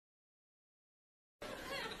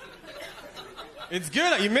It's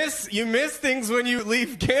good. You miss things when you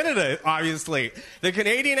leave Canada, obviously. The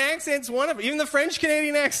Canadian accent's one of them. Even the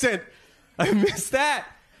French-Canadian accent. I miss that.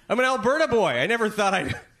 I'm an Alberta boy. I never thought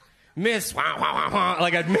I'd miss.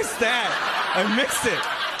 Like, I'd miss that.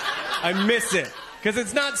 I miss it. Because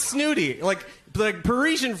it's not snooty. Like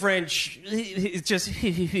Parisian French, it's just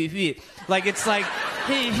like it's like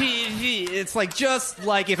it's like just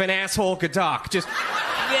like if an asshole could talk. Just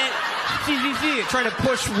trying to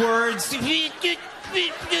push words.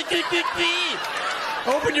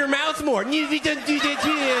 Open your mouth more. We don't do that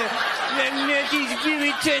here. It's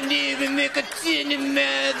very tender. We make a tin in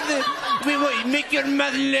mouth. We make your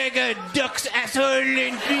mouth like a duck's asshole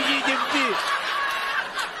and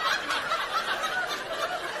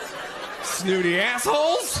snooty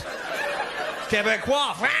assholes.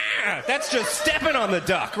 Quebecois. That's just stepping on the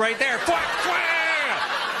duck right there.